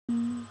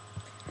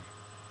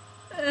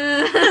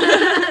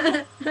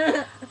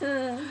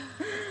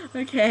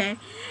Okay.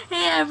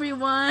 Hey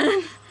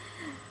everyone.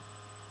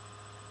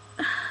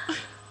 I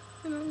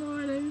don't know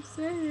what I'm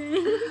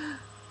saying.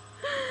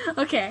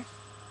 Okay.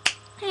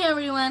 Hey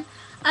everyone.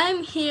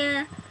 I'm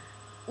here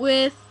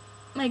with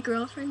my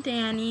girlfriend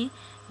Dani,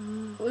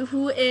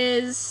 who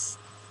is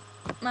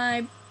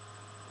my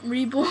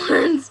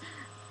reborn's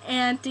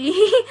auntie,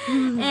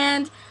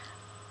 and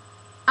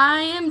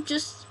I am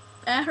just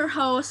at her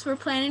house. We're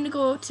planning to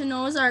go to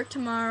Noah's Ark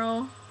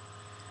tomorrow.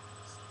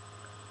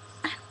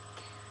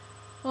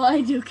 Well,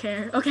 I do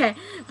care. Okay,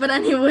 but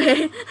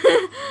anyway,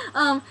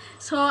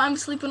 so I'm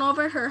sleeping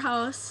over at her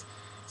house.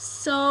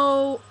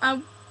 So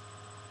I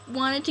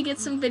wanted to get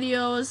some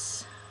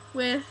videos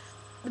with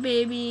the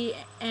baby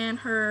and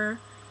her.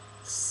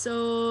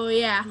 So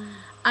yeah,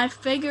 I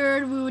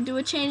figured we would do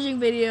a changing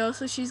video.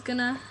 So she's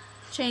gonna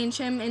change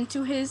him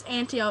into his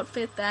auntie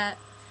outfit that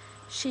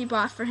she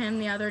bought for him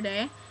the other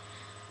day.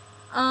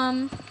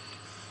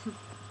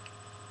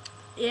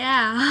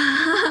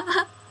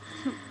 Yeah.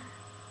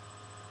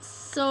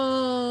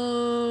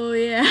 So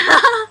yeah.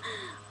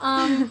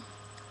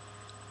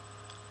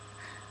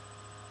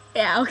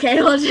 Yeah,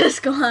 okay, we'll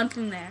just go on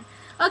from there.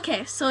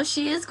 Okay, so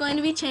she is going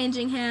to be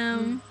changing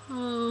him.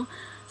 Oh,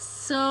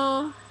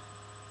 so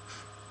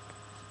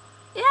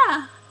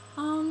yeah.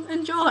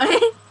 Enjoy.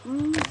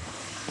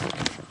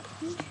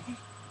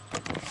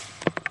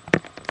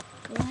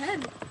 Go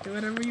ahead. Do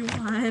whatever you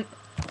want.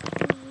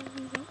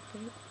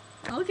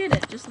 I'll get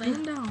it. Just lay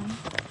him down.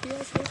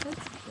 Yes, get head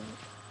support.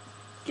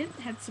 Get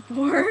head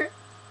support.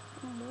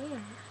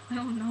 Where? I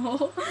don't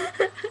know.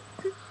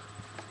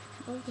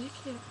 Oh, they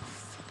can't.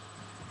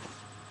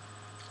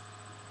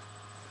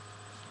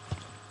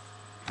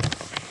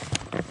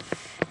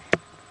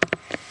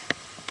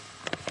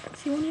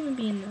 He won't even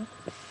be in the...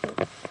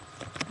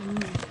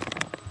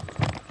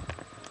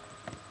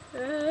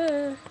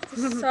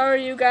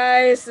 Sorry, you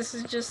guys. This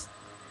is just...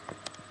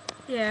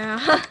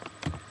 Yeah.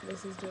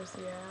 This is just,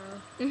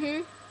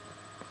 yeah.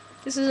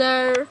 This is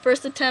our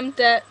first attempt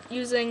at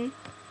using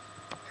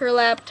her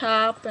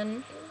laptop,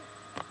 and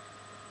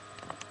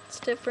it's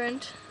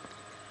different.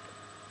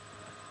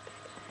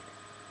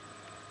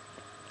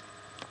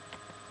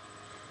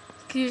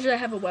 Usually I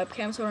have a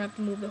webcam, so I don't have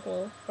to move the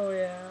whole... Oh,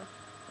 yeah.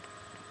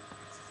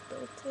 This is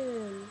built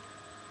in.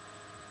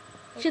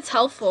 It's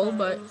helpful,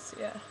 but...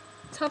 Yeah.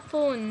 It's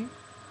helpful and...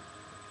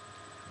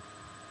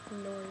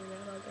 Ignoring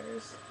at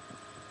others.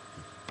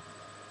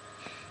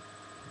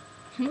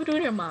 What do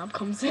when your mom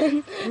comes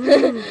in?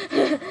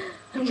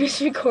 I'm just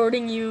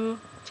recording you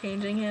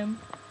changing him.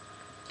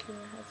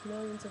 Kira has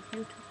millions of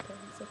YouTube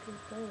fans looking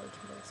forward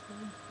to this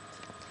moment.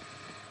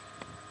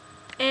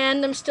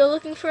 And I'm still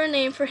looking for a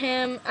name for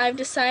him. I've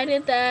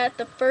decided that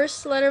the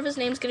first letter of his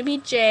name is going to be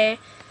J,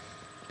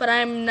 but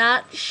I'm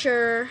not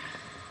sure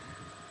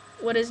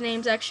what his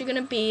name's actually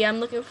going to be. I'm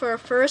looking for a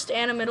first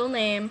and a middle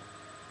name.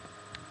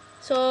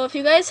 So if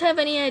you guys have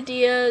any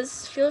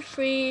ideas, feel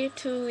free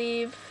to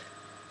leave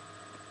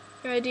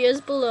your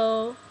ideas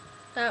below.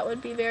 That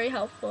would be very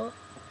helpful.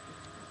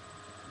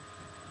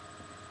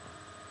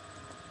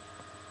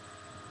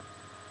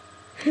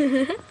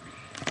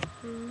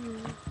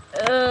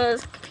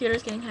 This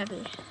computer's getting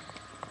heavy.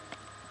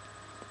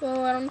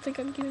 Well, I don't think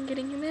I'm even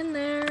getting him in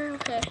there.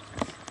 Okay.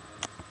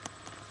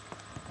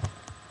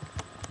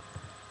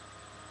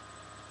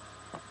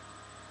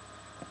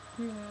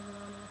 Yeah, but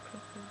I'm not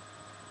cooking.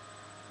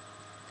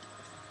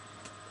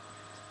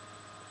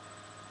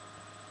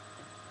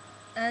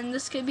 And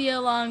this could be a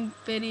long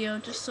video,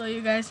 just so you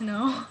guys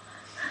know.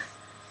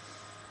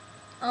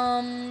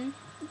 Oh,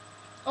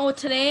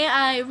 today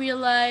I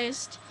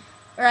realized,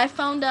 or I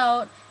found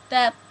out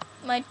that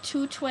my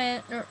twins,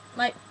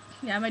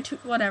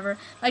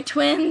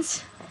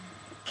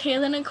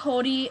 Kaylin and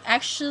Cody,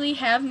 actually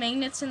have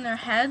magnets in their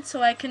head,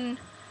 so I can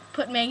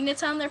put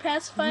magnets on their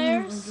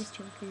pacifiers. I'm just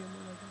joking. Oh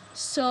my god.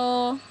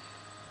 So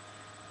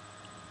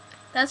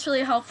that's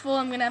really helpful.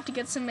 I'm gonna have to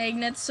get some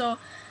magnets so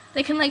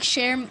they can like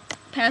share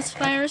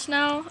pacifiers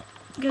now,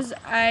 because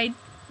I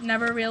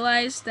never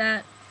realized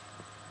that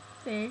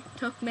they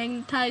took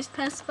magnetized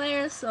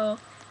pacifiers, so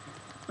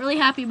really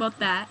happy about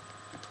that.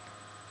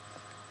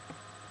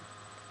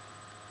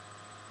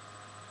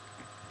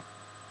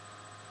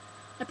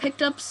 I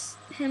picked up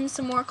him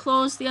some more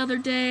clothes the other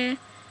day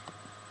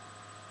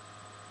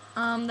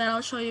that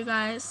I'll show you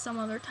guys some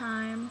other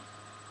time.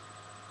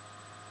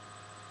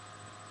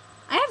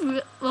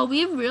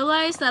 We've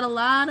realized that a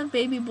lot of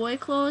baby boy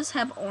clothes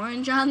have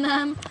orange on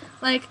them.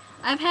 Like,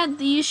 I've had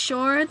these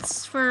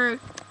shorts for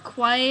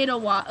quite a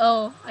while.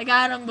 Oh, I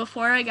got them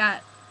before I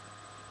got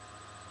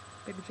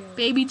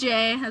Baby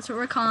J, that's what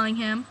we're calling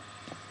him.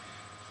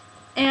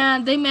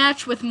 And they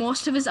match with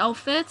most of his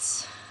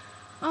outfits.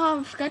 Oh,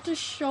 I forgot to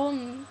show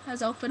him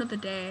his outfit of the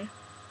day.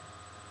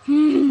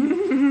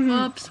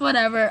 Whoops,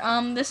 whatever.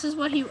 This is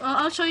what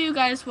I'll show you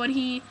guys what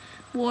he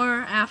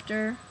wore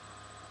after,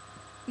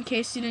 in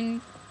case you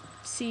didn't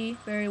see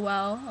very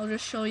well. I'll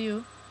just show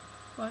you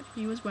what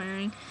he was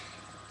wearing.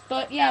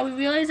 But yeah, we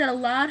realized that a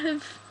lot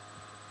of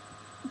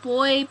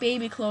boy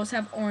baby clothes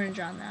have orange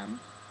on them.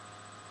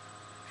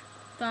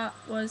 thought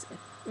was,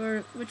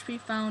 or which we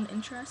found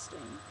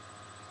interesting.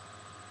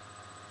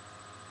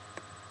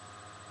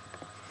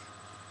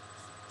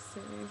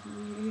 Save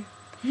me.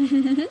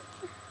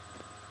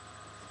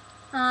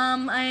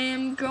 I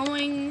am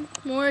growing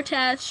more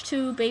attached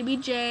to baby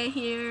Jay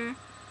here.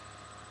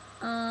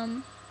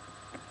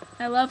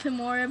 I love him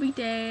more every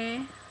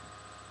day.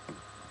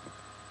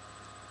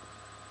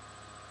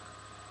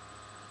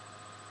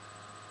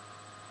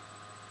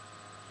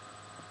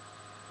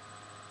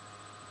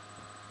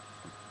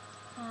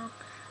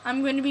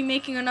 I'm going to be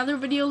making another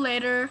video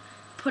later,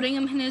 putting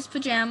him in his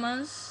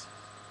pajamas.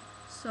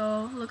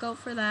 So look out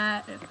for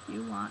that if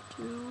you want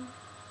to.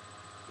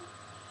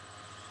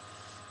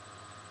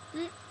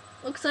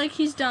 Looks like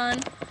he's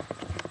done.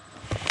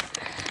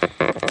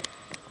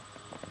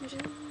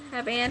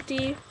 Have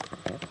Auntie.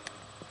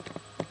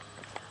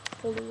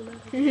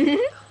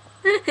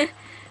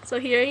 So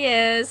here he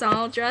is,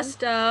 all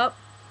dressed up.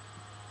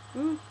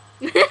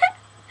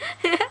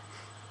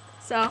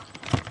 So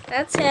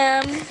that's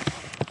him.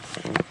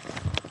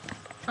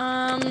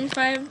 If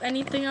I have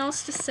anything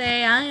else to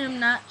say, I am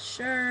not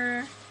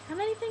sure. Have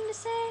anything to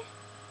say?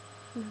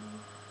 No.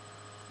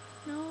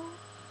 No?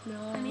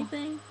 No.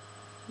 Anything?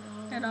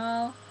 No. At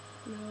all?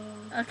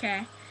 No.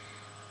 Okay.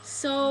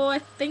 So I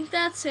think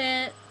that's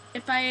it.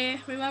 If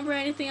I remember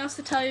anything else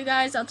to tell you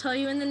guys, I'll tell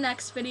you in the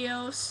next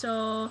video.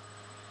 So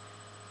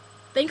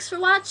thanks for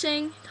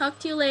watching. Talk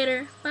to you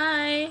later.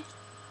 Bye.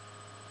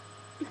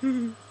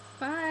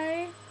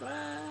 Bye.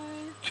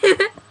 Bye.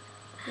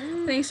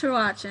 Thanks for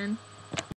watching.